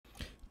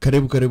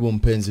Karibu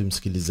mpenzi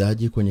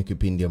msikilizaji kwenye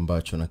kipindi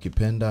ambacho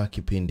nakipenda.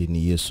 Kipindi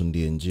ni Yesu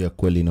ndiye njia,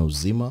 kweli na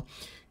uzima.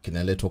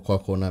 Kinaletwa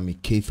kwako nami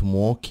Keith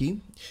Muoki,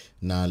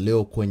 na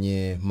leo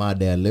kwenye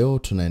mada ya leo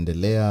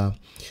tunaendelea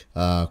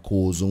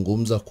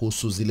kuzungumza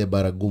kuhusu zile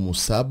baragumu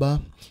 7.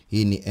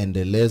 Hii ni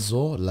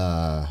endelezo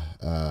la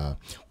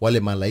wale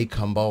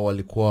malaika ambao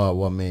walikuwa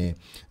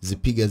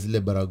wamezipiga zile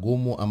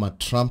baragumu ama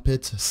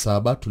trumpet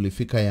 7.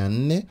 Tulifika ya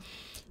 4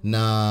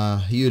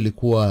 na hiyo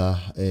ilikuwa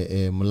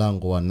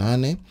mlango wa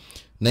 8.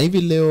 Na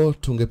hivi leo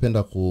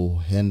tungependa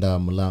kuenda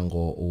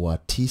mlango wa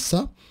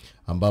 9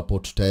 ambapo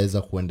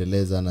tutaweza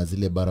kuendeleza na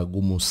zile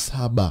baragumu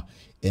 7,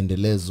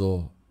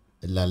 endelezo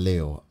la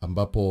leo,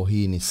 ambapo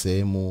hii ni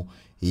sehemu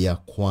ya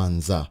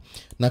kwanza.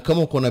 Na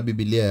kama uko na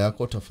Biblia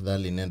yako,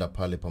 tafadhali nenda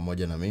pale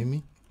pamoja na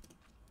mimi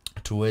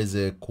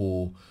tuweze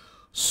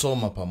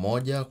kusoma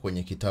pamoja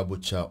kwenye kitabu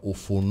cha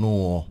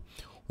Ufunuo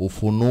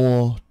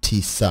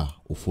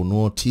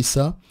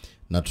 9,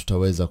 na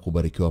tutaweza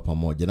kubarikiwa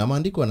pamoja. Na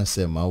maandiko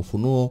yanasema,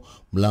 Ufunuo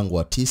mlango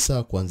wa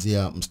 9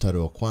 kuanzia mstari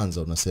wa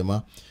 1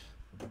 unasema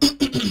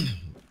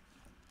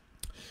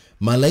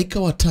malaika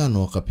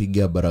watano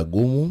wakapiga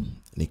baragumu,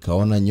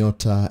 nikaona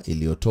nyota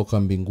iliyotoka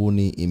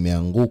mbinguni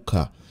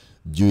imeanguka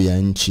juu ya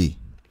nchi,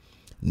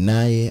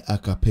 naye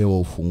akapewa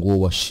ufunguo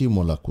wa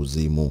shimo la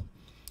kuzimu.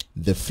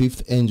 The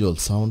fifth angel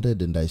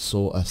sounded, and I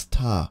saw a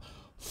star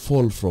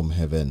fall from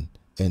heaven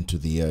and to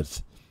the earth,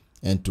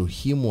 and to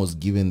him was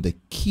given the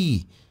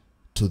key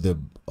to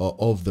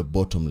of the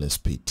bottomless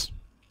pit.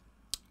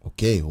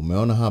 Okay,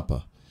 umeona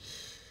hapa.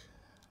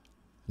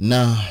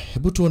 Na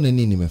hebu tuone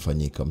nini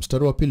imefanyika.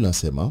 Mstari wa 2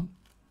 unasema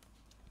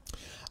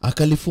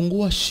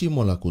akalifungua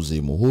shimo la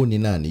kuzimu. Huu ni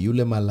nani?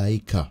 Yule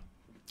malaika.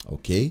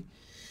 Okay?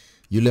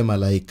 Yule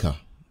malaika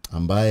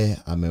ambaye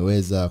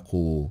ameweza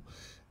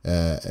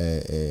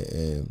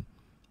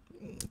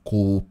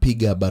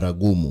kupiga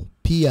baragumu.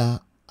 Pia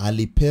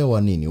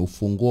alipewa nini?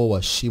 Ufunguo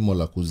wa shimo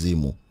la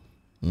kuzimu.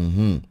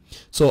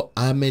 So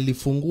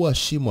amelifungua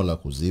shimo la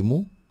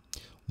kuzimu.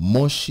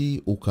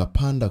 Moshi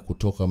ukapanda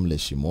kutoka mle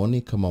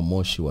shimoni kama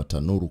moshi wa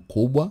tanuru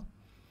kubwa.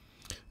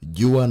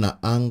 Jua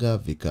na anga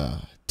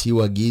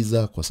vikatiwa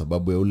giza kwa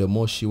sababu ya ule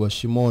moshi wa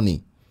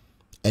shimoni.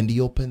 And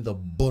he opened the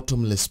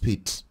bottomless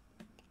pit,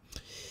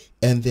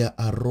 and there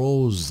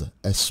arose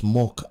a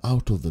smoke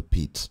out of the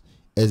pit,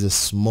 as a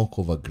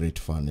smoke of a great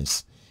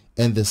furnace,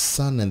 and the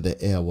sun and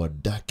the air were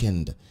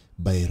darkened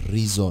by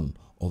reason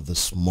of the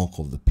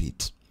smoke of the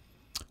pit.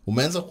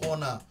 Umeanza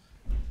kuona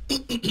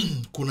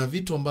kuna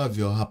vitu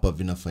ambavyo hapa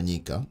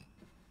vinafanyika,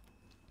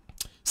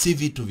 si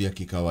vitu vya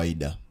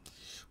kikawaida.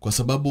 Kwa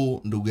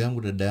sababu ndugu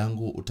yangu, dada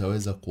yangu,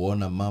 utaweza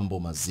kuona mambo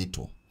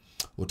mazito.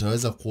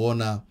 Utaweza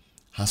kuona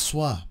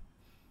haswa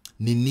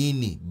ni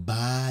nini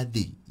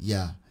baadhi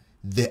ya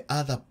the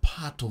other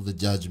part of the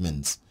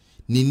judgments,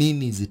 ni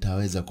nini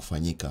zitaweza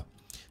kufanyika.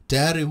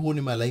 Tayari huu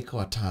ni malaika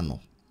wa 5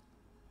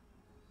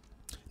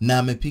 na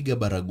amepiga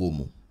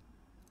baragumu.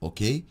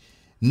 Okay?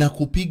 Na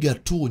kupiga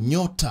tu,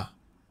 nyota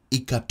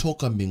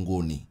ikatoka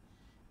mbinguni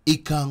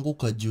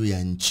ikaanguka juu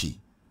ya nchi.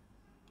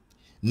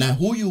 Na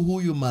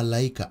huyu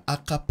malaika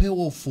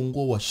akapewa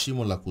ufunguo wa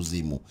shimo la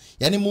kuzimu.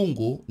 Yani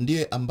Mungu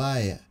ndiye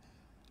ambaye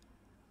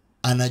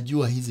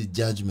anajua hizi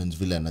judgments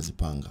vile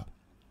anazipanga,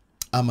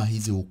 ama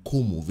hizi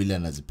hukumu vile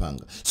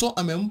anazipanga. So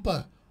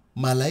amempa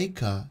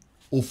malaika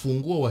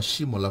ufunguo wa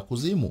shimo la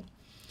kuzimu.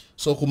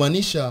 So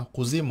kumaanisha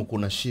kuzimu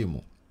kuna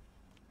shimo.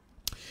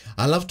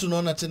 Alafu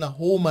tunaona tena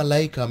huu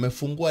malaika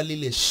amefungua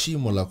lile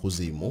shimo la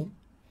kuzimu.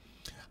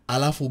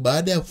 Alafu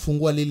baada ya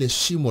kufungua lile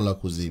shimo la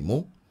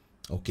kuzimu,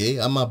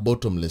 okay, ama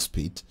bottomless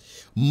pit,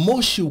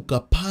 moshi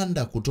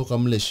ukapanda kutoka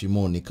mle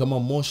shimoni kama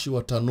moshi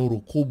wa tanuru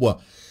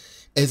kubwa,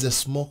 as a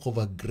smoke of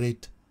a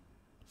great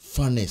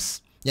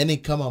furnace. Yani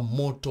kama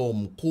moto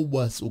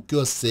mkubwa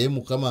ukiwa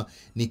sehemu kama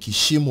ni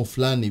kishimo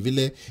fulani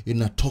vile,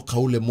 inatoka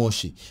ule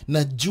moshi.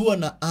 Na jua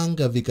na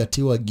anga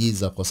vikatiwa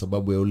giza kwa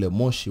sababu ya ule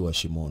moshi wa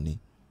shimoni.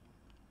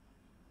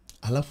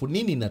 Alafu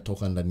nini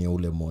inatoka ndani ya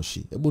ule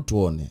moshi? Hebu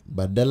tuone.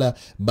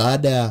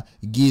 Baada ya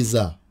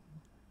giza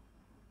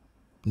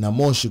na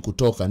moshi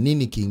kutoka,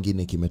 nini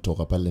kingine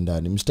kimetoka pale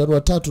ndani? Mstari wa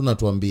 3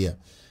 natuambia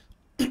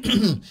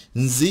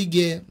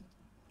nzige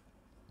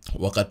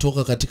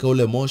wakatoka katika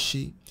ule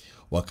moshi,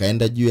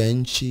 wakaenda juu ya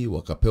nchi,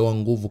 wakapewa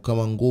nguvu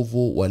kama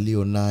nguvu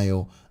walio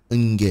nayo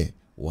nge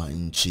wa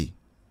nchi.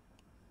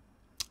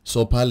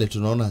 So pale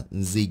tunaona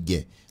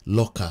nzige,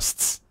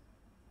 locusts.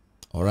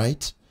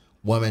 Alright?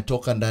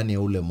 Wametoka ndani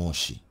ya ule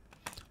moshi,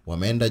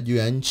 wameenda juu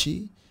ya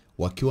nchi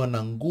wakiwa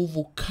na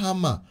nguvu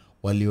kama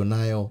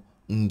walionayo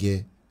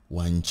nge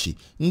wa nchi.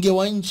 Nge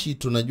wa nchi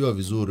tunajua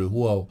vizuri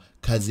huwa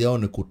kazi yao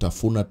ni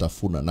kutafuna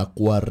na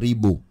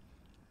kuharibu.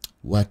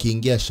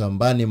 Wakiingia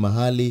shambani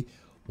mahali,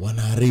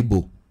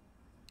 wanaharibu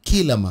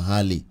kila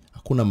mahali,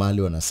 hakuna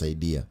mahali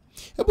wanasaidia.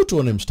 Hebu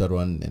tuone mstari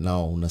wa 4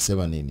 nao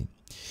unasema nini.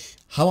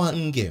 Hawa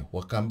nge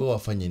wakaambiwa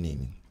wafanye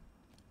nini?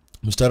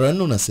 Mstari wa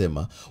 4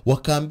 unasema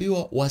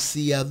wakaambiwa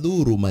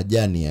wasiyadhuru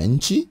majani ya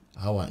nchi,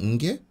 hawa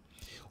nge,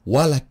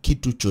 wala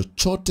kitu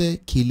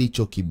chochote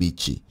kilicho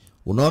kibichi.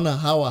 Unaona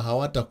hawa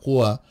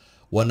hawatakuwa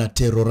wana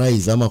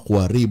terrorize ama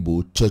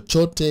kuharibu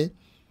chochote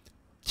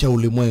cha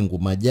ulimwengu,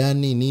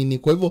 majani nini.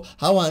 Kwa hivyo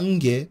hawa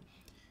nge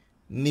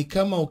ni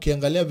kama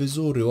ukiangalia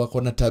vizuri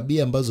wako na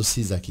tabia ambazo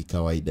si za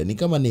kikawaida, ni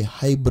kama ni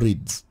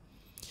hybrids.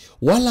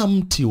 Wala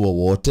mti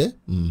wowote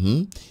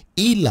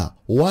ila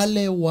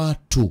wale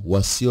watu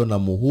wasio na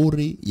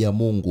muhuri ya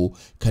Mungu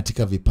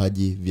katika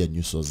vipaji vya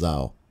nyuso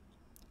zao.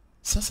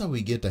 Sasa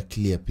we get a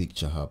clear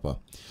picture hapa.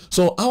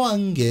 So hawa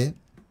nge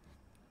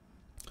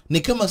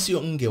ni kama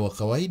sio nge wa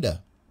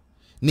kawaida,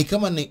 ni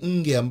kama ni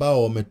nge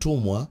ambao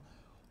wametumwa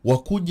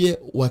wakuje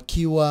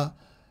wakiwa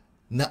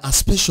na a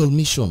special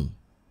mission,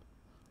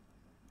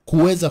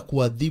 kuweza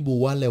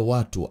kuadhibu wale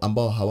watu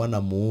ambao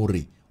hawana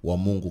muhuri wa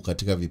Mungu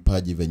katika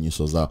vipaji vya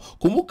nyuso zao.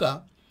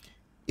 Kumbuka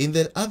in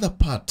the other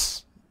part,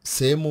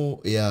 sehemu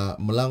ya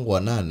mlango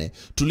wa 8,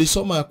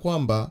 tulisoma ya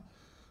kwamba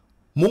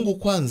Mungu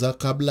kwanza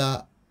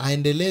kabla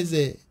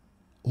aendeleze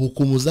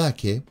hukumu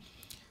zake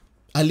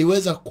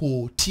aliweza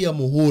kutia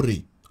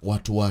muhuri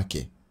watu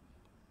wake.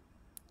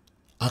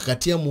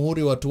 Akatia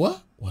muhuri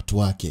watu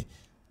wake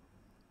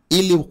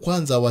ili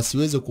kwanza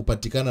wasiweze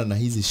kupatikana na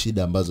hizi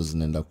shida ambazo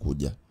zinaenda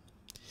kuja.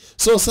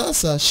 So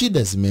sasa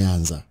shida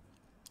zimeanza.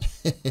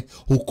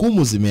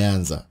 Hukumu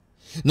zimeanza.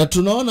 Na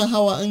tunaona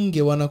hawa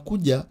nge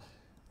wanakuja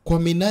kwa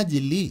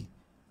minajili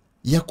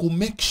ya ku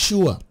make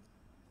sure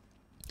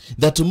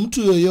that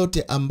mtu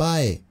yoyote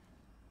ambaye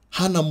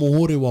hana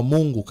muhuri wa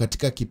Mungu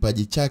katika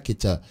kipaji chake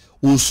cha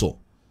uso,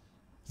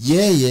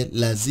 yeye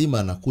lazima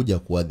anakuja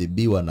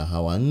kuadhibiwa na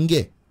hawa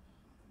nge.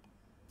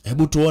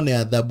 Hebu tuone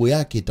adhabu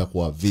yake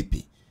itakuwa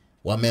vipi.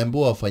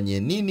 Wameambiwa wafanye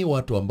nini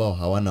watu ambao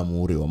hawana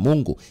muhuri wa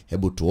Mungu?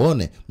 Hebu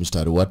tuone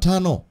mstari wa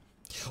 5.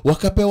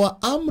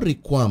 Wakapewa amri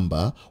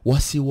kwamba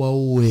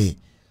wasiwaue.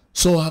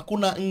 So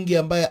hakuna nge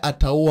ambaye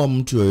ataua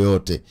mtu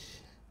yoyote.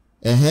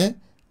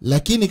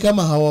 Lakini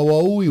kama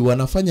hawawaui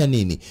wanafanya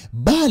nini?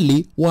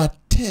 Bali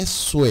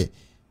wateswe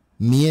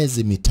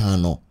miezi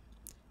 5.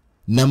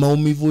 Na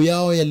maumivu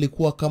yao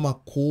yalikuwa kama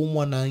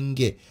kuumwa na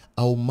nge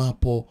au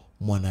mapo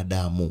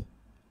mwanadamu.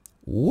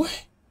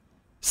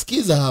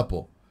 Sikiza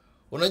hapo.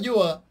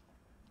 Unajua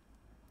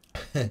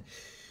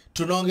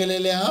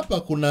tunaongelelea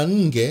hapa kuna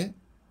nge.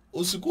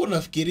 Usikuwa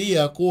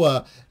unafikiria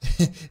kuwa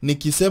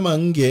nikisema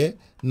nge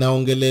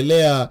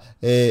naongelelea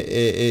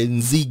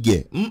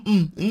nzige.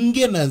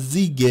 Nge na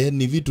zige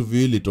ni vitu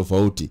viwili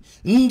tofauti.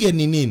 Nge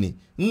ni nini?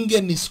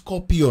 Nge ni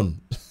scorpion.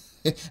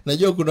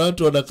 Najua kuna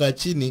watu wanakaa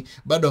chini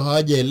bado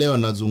hawajaelewa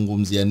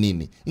nazungumzia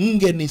nini.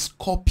 Nge ni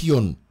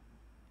scorpion,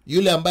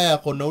 yule ambaye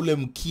ako na ule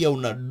mkia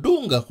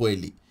unadunga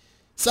kweli.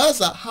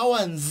 Sasa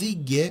hawa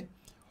nzige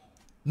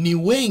ni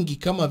wengi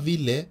kama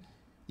vile,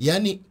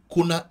 yani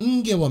kuna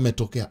nge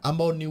wametokea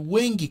ambao ni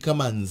wengi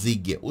kama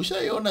nzige.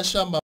 Ushaiona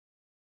shamba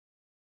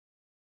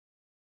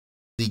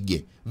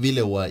nzige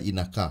vile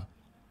inakaa?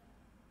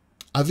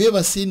 Have you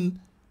ever seen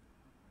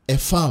a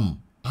farm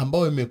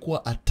ambao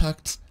imekuwa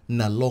attacked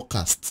na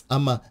locusts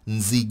ama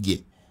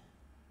nzige?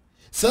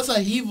 Sasa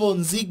hivyo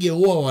nzige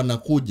huwa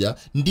wanakuja,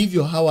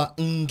 ndivyo hawa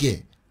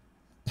nge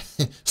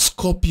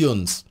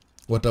scorpions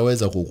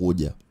wataweza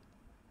kukuja.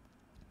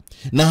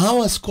 Na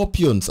hawa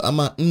scorpions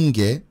ama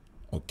nge,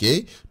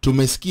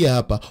 tumesikia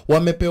hapa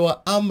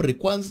wamepewa amri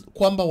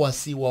kwamba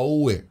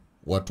wasiwaue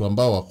watu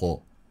ambao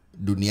wako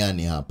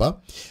duniani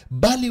hapa,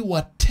 bali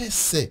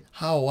watese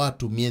hawa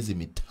watu miezi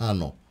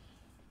 5.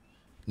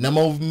 Na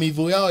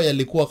maumivu yao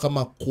yalikuwa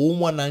kama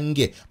kuumwa na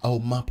nge au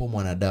mapo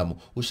mwanadamu.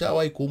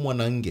 Ushawahi kuumwa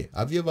na nge?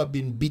 Have you ever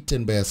been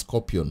bitten by a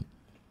scorpion?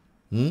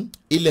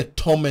 Ile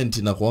torment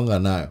inakuanga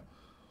nayo.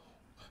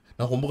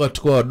 Nakumbuka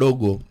tukiwa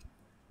wadogo,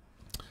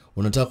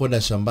 unataka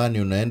kwenda shambani,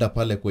 unaenda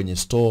pale kwenye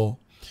store,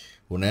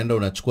 unaenda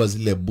unachukua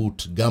zile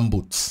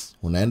gumboots,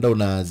 unaenda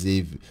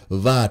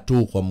unazivaa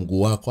tu kwa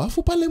mguu wako,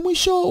 afu pale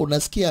mwisho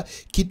unasikia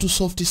kitu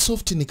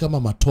soft ni kama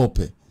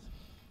matope.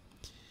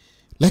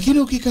 Lakini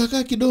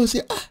ukikaa kidogo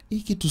hii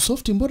kitu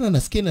soft mbona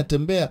nasikia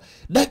inatembea,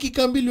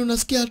 dakika 2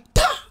 unasikia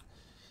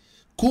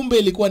kumbe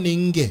ilikuwa ni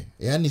nge,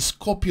 yani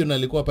scorpion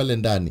alikuwa pale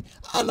ndani.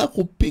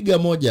 Anakupiga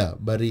moja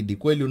baridi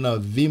kweli,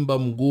 unavimba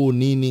mguu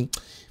nini,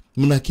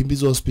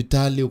 mnakimbizwa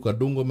hospitali,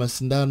 ukadungwa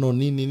masindano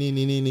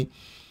nini.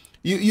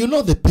 You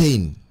know the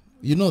pain.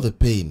 You know the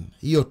pain.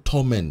 Hiyo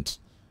torment.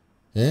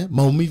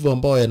 Maumivu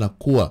ambayo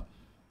yanakuwa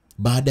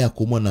baada ya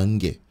kuumwa na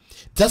nge.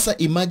 Sasa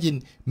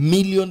imagine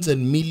millions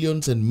and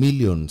millions and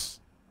millions,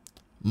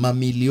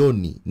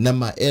 mamilioni na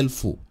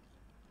maelfu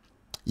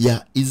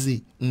ya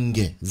hizi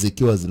nge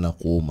zikiwa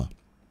zinakuuma.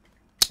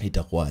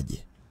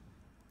 Itakuwaje?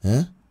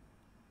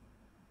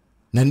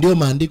 Na ndio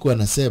maandiko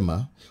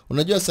yanasema,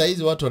 unajua saa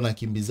hizi watu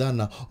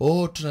wanakimbizana,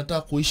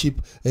 tunataka kuishi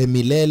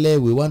milele,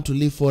 we want to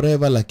live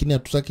forever, lakini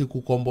hatutaki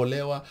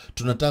kukombolewa,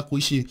 tunataka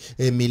kuishi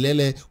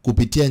milele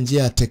kupitia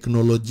njia ya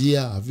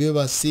teknolojia. Have you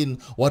ever seen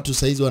watu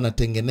saa hizi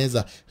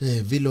wanatengeneza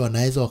vile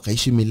wanaweza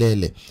wakaishi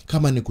milele?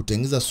 Kama ni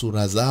kutengeneza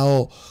sura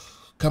zao,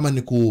 kama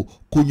ni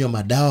kunywa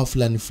madawa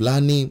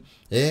fulani,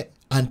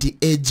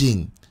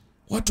 anti-aging.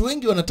 Watu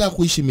wengi wanataka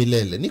kuishi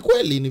milele. Ni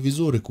kweli ni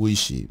vizuri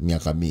kuishi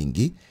miaka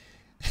mingi.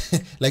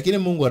 Lakini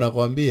Mungu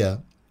anakuambia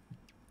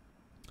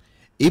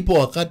ipo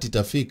wakati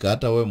itafika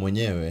hata we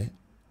mwenyewe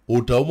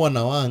utaumwa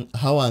na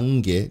hawa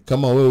nge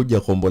kama we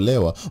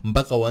hujakombolewa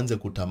mpaka uanze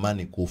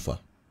kutamani kufa.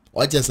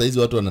 Wacha saizi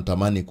watu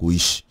wanatamani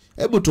kuishi.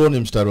 Hebu tuone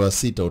mstari wa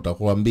 6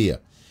 utakuambia.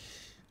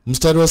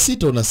 Mstari wa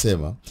 6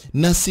 unasema,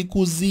 na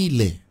siku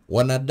zile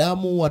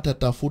wanadamu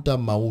watatafuta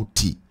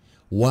mauti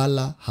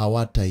wala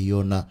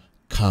hawataiona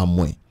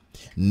kamwe.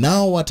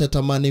 Nao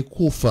watatamani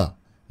kufa,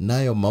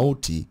 nayo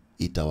mauti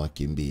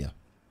itawakimbia.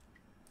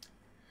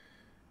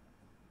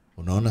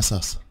 Unaona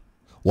sasa?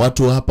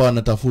 Watu hapa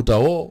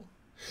wanatafuta,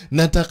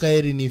 nataka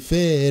heri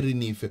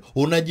nife.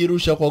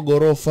 Unajirusha kwa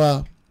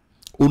gorofa,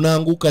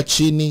 unaanguka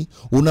chini,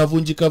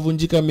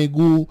 unavunjika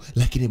miguu,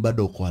 lakini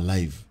bado uko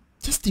alive.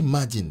 Just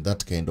imagine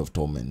that kind of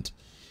torment.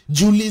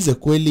 Jiulize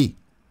kweli,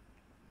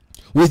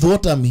 with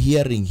what I'm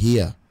hearing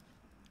here,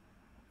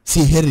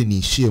 si heri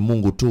niishie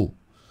Mungu tu?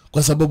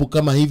 Kwa sababu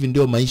kama hivi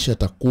ndio maisha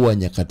yatakuwa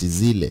nyakati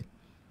zile,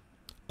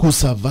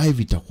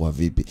 kusurvive itakuwa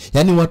vipi?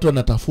 Yani watu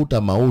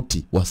wanatafuta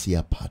mauti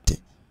wasiyapate,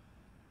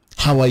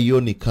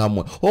 hawaioni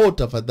kamwe.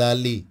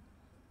 Tafadhali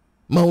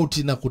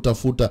mauti na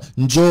kutafuta,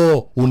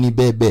 njoo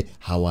unibebe,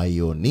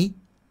 hawaioni.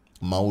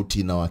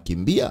 Mauti na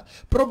wakimbia,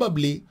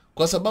 probably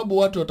kwa sababu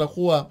watu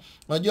watakuwa,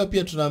 unajua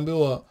pia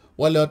tunaambiwa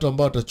wale watu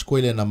ambao watachukua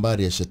ile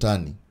nambari ya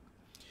shetani,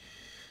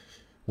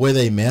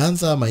 whether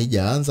imeanza ama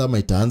haijaanza ama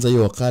itaanza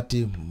hiyo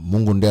wakati,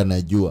 Mungu ndiye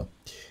anajua.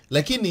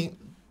 Lakini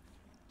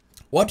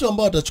watu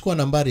ambao watachukua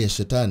nambari ya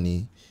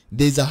shetani,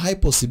 there is a high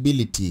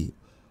possibility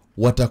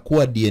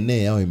watakuwa DNA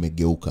yao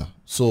imegeuka.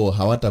 So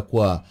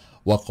hawatakuwa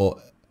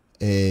wako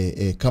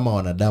kama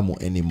wanadamu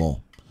anymore.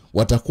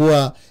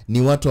 Watakuwa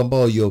ni watu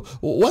ambao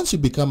once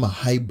you become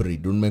a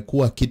hybrid,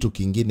 umekuwa kitu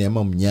kingine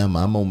ama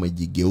mnyama ama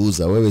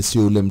umejigeuza, wewe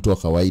sio ule mtu wa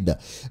kawaida,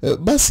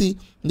 basi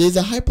there is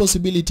a high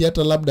possibility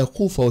hata labda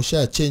kufa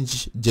usha change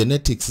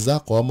genetics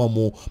zako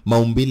ama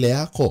maumbile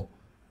yako.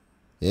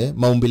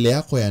 Maumbile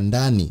yako ya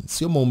ndani,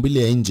 sio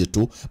maumbile ya nje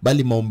tu,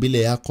 bali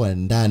maumbile yako ya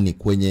ndani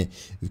kwenye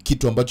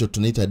kitu ambacho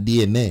tunaita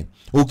DNA,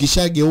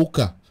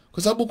 ukishageuka.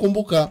 Kwa sababu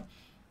kumbuka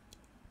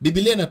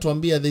Biblia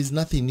inatuambia there is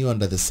nothing new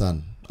under the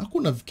sun.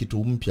 Hakuna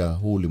kitu mpya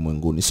huu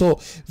ulimwenguni. So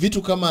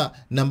vitu kama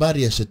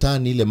nambari ya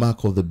shetani, ile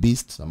mark of the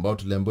beast ambao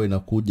tuliambiwa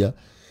inakuja,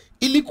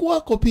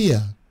 ilikuwako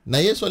pia. Na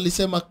Yesu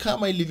alisema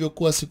kama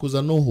ilivyokuwa siku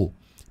za Nuhu,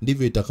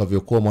 ndivyo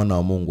itakavyokuwa mwana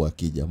wa Mungu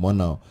akija,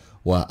 mwana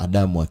wa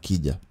Adamu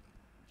akija.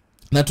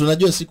 Na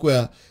tunajua siku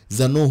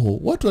za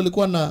Nuhu watu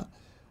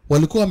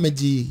walikuwa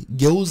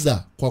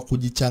wamejigeuza kwa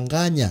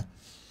kujichanganya,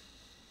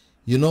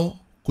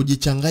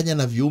 kujichanganya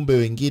na viumbe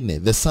wengine,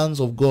 the sons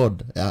of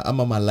God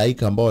ama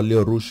malaika ambao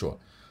waliorushwa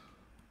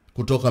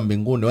kutoka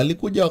mbinguni.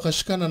 Walikuja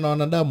wakashikana na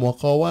wanadamu,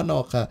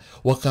 wakaoana,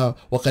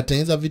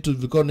 wakatengeneza vitu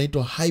vilikuwa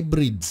vinaitwa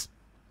hybrids,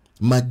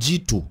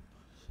 majitu.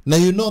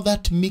 Na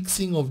that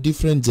mixing of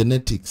different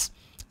genetics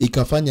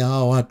ikafanya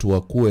hawa watu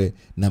wakue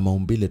na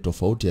maumbile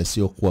tofauti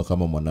yasiyokuwa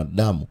kama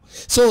mwanadamu.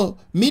 So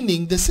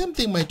meaning the same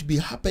thing might be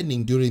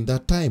happening during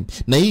that time.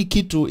 Na hii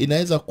kitu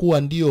inaweza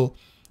kuwa ndio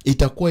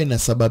itakuwa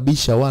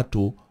inasababisha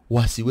watu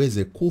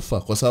wasiweze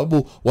kufa, kwa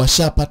sababu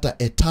washapata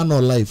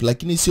eternal life,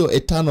 lakini sio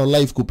eternal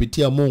life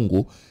kupitia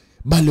Mungu,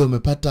 bali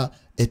wamepata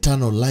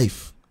eternal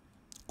life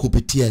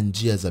kupitia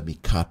njia za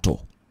mikato.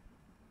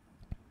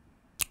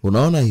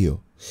 Unaona hiyo?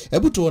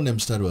 Hebu tuone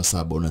mstari wa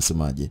 7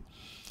 unasemaje.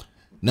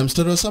 Na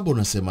mstari wa 7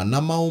 unasema,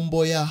 na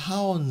maumbo ya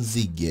hao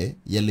nzige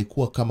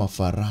yalikuwa kama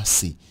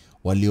farasi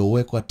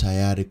waliowekwa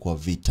tayari kwa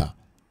vita.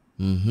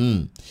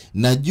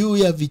 Na juu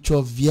ya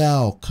vichwa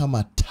vyao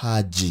kama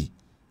taji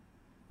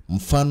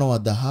mfano wa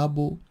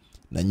dhahabu,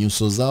 na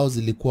nyuso zao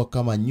zilikuwa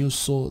kama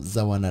nyuso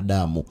za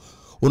wanadamu.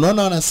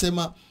 Unaona,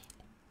 wanasema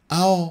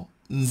hao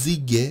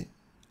nzige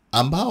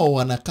ambao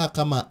wanakaa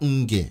kama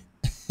nge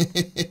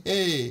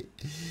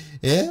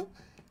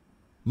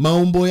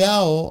maumbo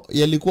yao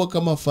yalikuwa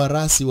kama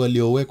farasi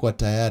waliowekwa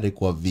tayari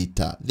kwa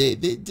vita.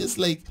 They just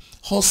like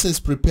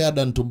horses prepared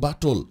unto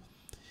battle.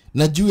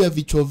 Na juu ya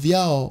vichwa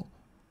vyao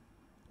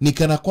ni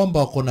kana kwamba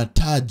wako na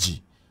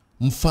taji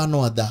mfano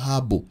wa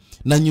dhahabu,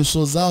 na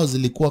nyuso zao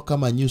zilikuwa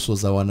kama nyuso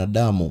za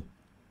wanadamu.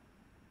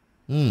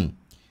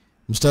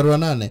 Mstari wa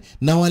 8,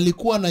 na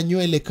walikuwa na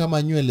nywele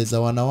kama nywele za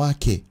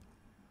wanawake,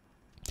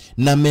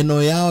 na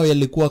meno yao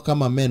yalikuwa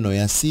kama meno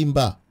ya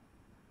simba.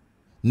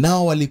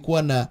 Nao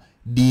walikuwa na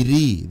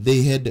dirii,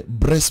 they had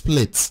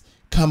breastplates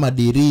kama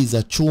dirii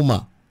za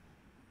chuma,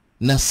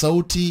 na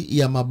sauti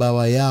ya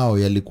mabawa yao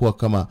yalikuwa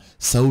kama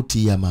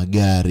sauti ya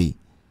magari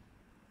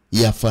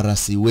ya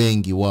farasi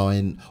wengi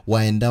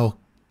waendao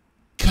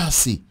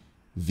kasi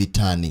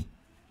vitani.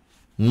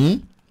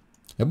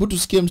 Hebu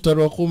tusikie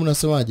mstari wa 10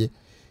 unasemaje.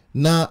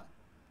 Na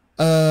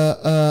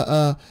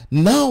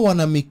nao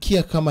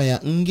wanamikia kama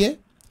ya nge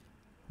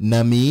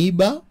na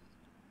miiba,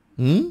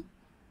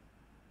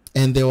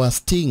 and there were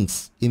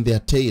stings in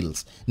their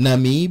tails, na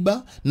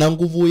miiba, na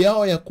nguvu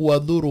yao ya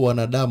kuwadhuru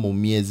wanadamu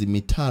miezi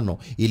 5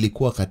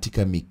 ilikuwa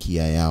katika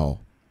mikia yao.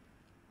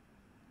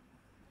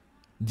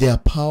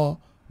 Their power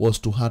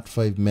was to hurt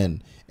 5 men,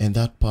 and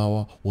that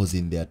power was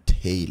in their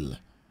tail.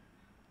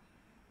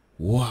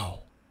 Wow.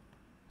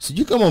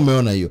 Sijui kama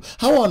umeona hiyo.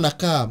 Hawa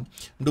wanakaa,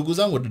 ndugu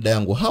zangu, dada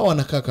yangu, hawa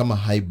wanakaa kama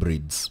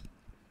hybrids.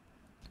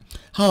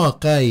 Hawa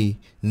kai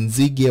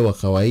nzige wa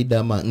kawaida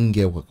ama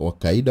nge wa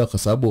kawaida, kwa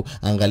sababu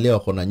angalia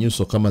wako na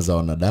nyuso kama za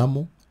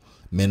wanadamu,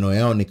 meno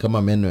yao ni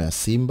kama meno ya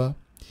simba,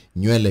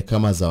 nywele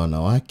kama za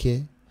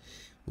wanawake,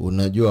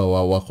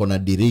 unajua wako na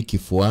dirii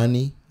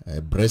kifuani,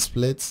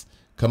 breastplates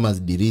kama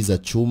dirii za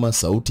chuma,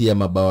 sauti ya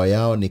mabawa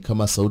yao ni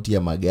kama sauti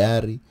ya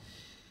magari,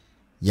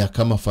 ya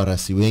kama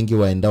farasi wengi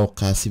waendao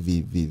kasi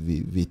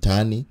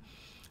vitani,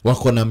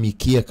 wako na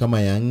mikia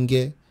kama ya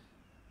nge,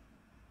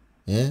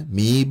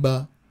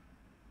 miiba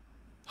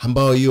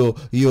ambao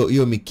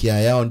hiyo mikia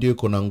yao ndio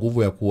iko na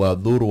nguvu ya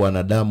kuwadhuru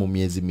wanadamu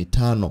miezi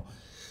 5.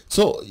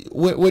 So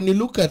when you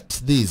look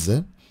at this,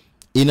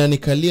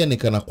 inanikalia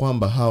nikana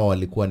kwamba hawa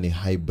walikuwa ni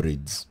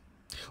hybrids.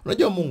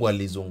 Unajua Mungu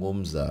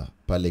alizungumza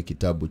pale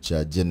kitabu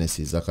cha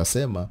Genesis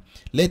akasema,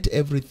 let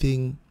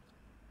everything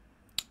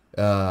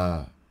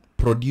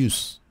produce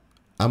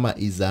ama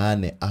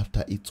izaane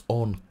after its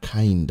own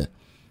kind.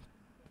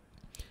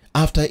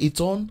 After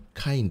its own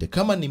kind.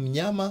 Kama ni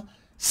mnyama,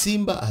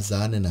 simba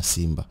azaane na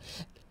simba.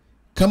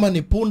 Kama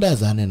ni punda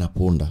azaane na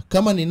punda.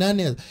 Kama ni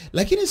nani.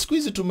 Lakini siku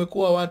hizi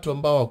tumekuwa watu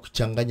ambao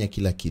wakuchanganya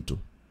kila kitu.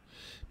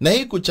 Na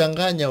hii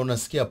kuchanganya,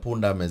 unasikia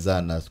punda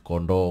amezaa na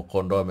kondoo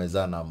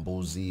amezaa na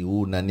mbuzi,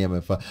 nani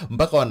amefaa.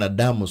 Mpaka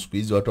wanadamu siku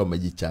hizi watu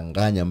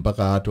wamejichanganya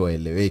mpaka watu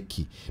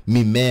waeleweki.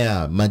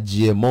 Mimea,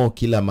 GMO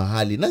kila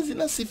mahali. Na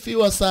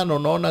zinasifiwa sana,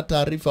 unaona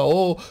taarifa,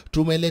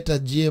 tumeleta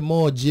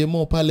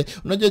GMO pale.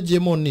 Unajua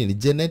GMO nini?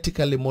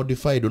 Genetically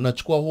modified.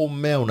 Unachukua huu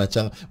mmea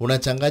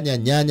unachanganya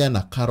nyanya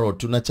na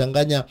carrot,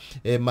 unachanganya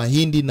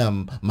mahindi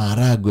na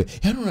maharagwe.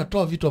 Yaani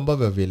unatoa vitu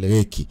ambavyo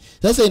havieleweki.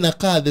 Sasa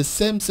inakaa the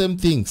same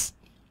things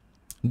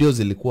ndio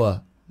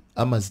zilikuwa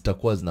ama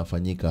zitakuwa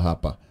zinafanyika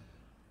hapa.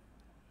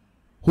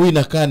 Huyu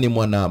inakaa ni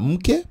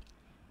mwanamke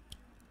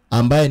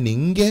ambaye ni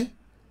nge,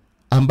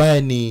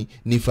 ambaye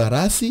ni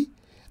farasi,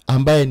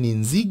 ambaye ni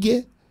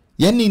nzige.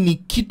 Yaani ni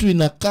kitu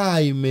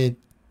inakaa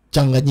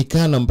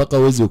imechanganyikana mpaka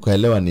uwezi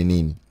ukaelewa ni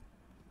nini.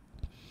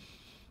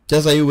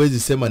 Sasa hii huwezi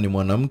sema ni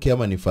mwanamke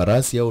ama ni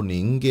farasi au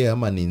ni nge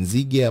ama ni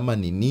nzige ama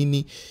ni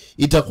nini.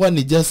 Itakuwa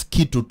ni just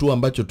kitu tu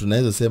ambacho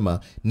tunaweza sema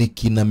ni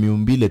kina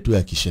miumbile tu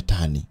ya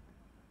kishetani.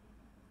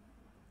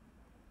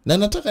 Na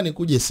nataka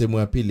nikuje sehemu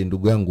ya pili,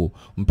 ndugu yangu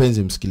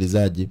mpenzi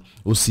msikilizaji,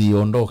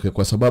 usiondoke,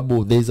 kwa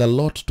sababu there is a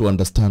lot to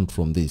understand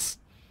from this.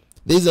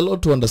 There is a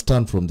lot to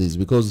understand from this,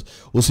 because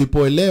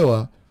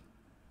usipoelewa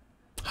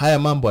haya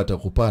mambo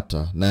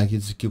atakupata, na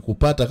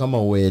kikupata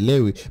kama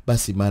uelewi,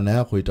 basi maana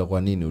yako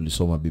itakuwa nini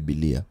ulisoma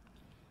Biblia.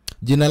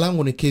 Jina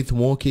langu ni Keith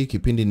Muoki,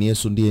 kipindi ni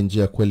Yesu ndiye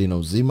njia, kweli na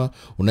uzima.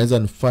 Unaweza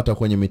nifuata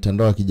kwenye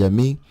mitandao ya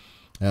kijamii,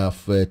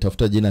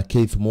 tafuta jina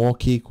Keith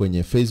Muoki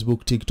kwenye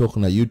Facebook, TikTok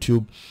na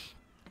YouTube.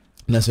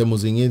 Na sehemu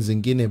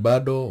zingine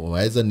bado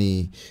waweza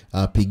ni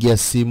pigia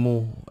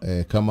simu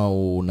kama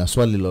una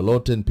swali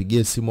lolote,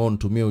 nipigie simu au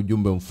nitumie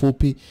ujumbe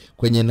mfupi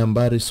kwenye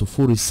nambari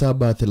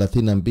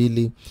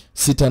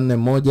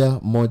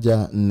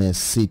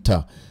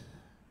 0732641146.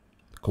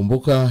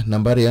 Kumbuka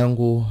nambari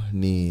yangu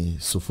ni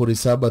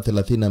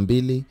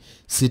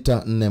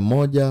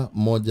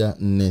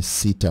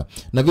 0732641146.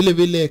 Na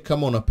vile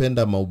kama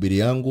unapenda mahubiri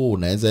yangu,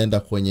 unaweza enda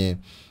kwenye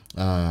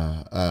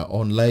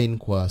online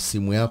kwa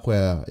simu yako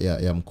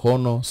ya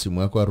mkono,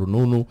 simu yako ya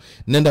rununu.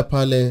 Nenda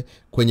pale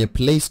kwenye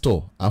Play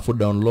Store, afu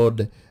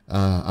download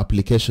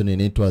application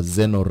inaitwa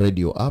Zeno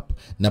Radio app,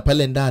 na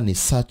pale ndani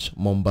search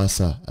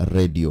Mombasa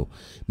Radio.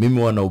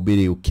 Mimi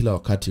wanahubiri kila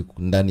wakati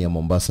ndani ya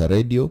Mombasa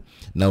Radio,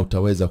 na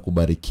utaweza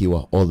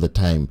kubarikiwa all the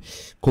time.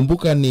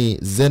 Kumbuka ni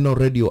Zeno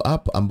Radio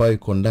app ambayo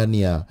iko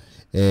ndani ya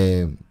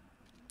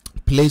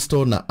Play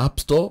Store na App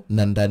Store,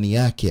 na ndani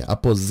yake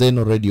hapo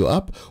Zeno Radio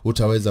app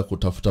utaweza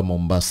kutafuta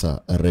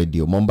Mombasa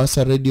Radio.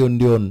 Mombasa Radio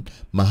ndio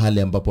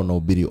mahali ambapo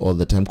nahubiri all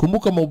the time.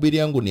 Kumbuka mahubiri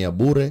yangu ni ya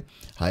bure,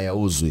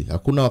 hayauzwi.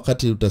 Hakuna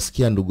wakati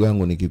utasikia ndugu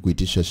yangu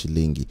nikikuitisha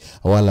shilingi,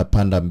 wala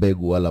panda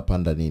mbegu wala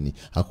panda nini.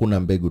 Hakuna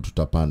mbegu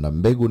tutapanda.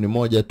 Mbegu ni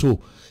moja tu,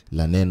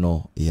 la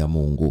neno ya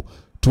Mungu.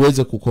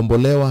 Tuweze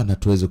kukombolewa na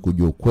tuweze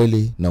kujua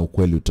ukweli, na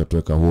ukweli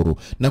utatuweka huru.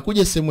 Na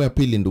kuja sehemu ya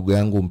pili, ndugu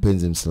yangu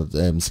mpenzi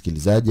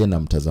msikilizaji na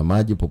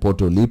mtazamaji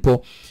popote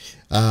ulipo,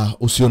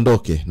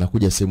 usiondoke. Na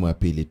kuja sehemu ya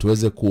pili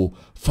tuweze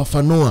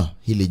kufafanua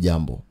hili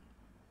jambo.